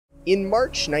In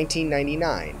March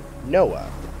 1999, NOAA,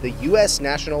 the U.S.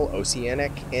 National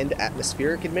Oceanic and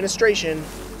Atmospheric Administration,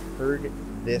 heard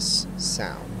this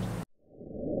sound.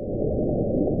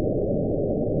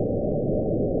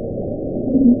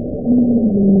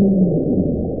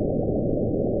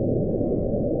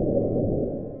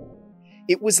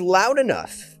 It was loud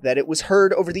enough that it was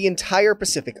heard over the entire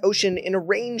Pacific Ocean in a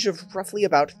range of roughly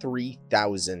about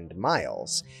 3,000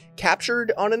 miles,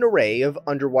 captured on an array of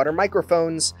underwater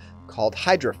microphones called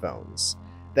hydrophones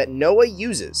that NOAA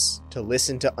uses to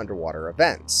listen to underwater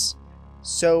events.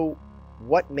 So,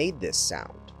 what made this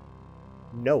sound?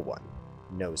 No one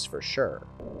knows for sure.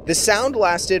 The sound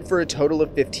lasted for a total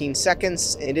of 15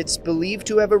 seconds, and it's believed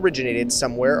to have originated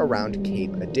somewhere around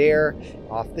Cape Adare,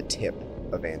 off the tip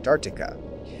of Antarctica.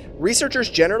 Researchers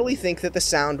generally think that the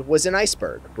sound was an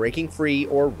iceberg breaking free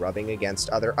or rubbing against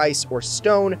other ice or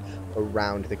stone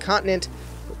around the continent,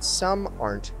 but some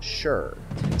aren't sure.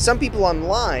 Some people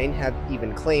online have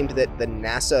even claimed that the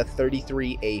NASA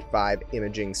 33A5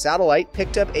 imaging satellite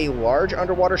picked up a large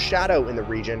underwater shadow in the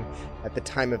region at the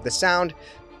time of the sound,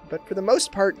 but for the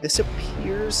most part, this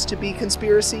appears to be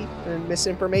conspiracy and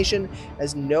misinformation,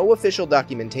 as no official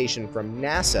documentation from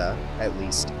NASA, at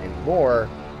least anymore,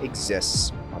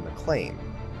 exists on the claim.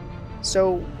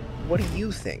 So, what do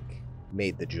you think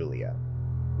made the Julia?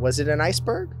 Was it an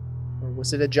iceberg? Or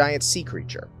was it a giant sea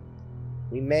creature?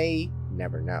 We may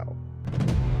never know.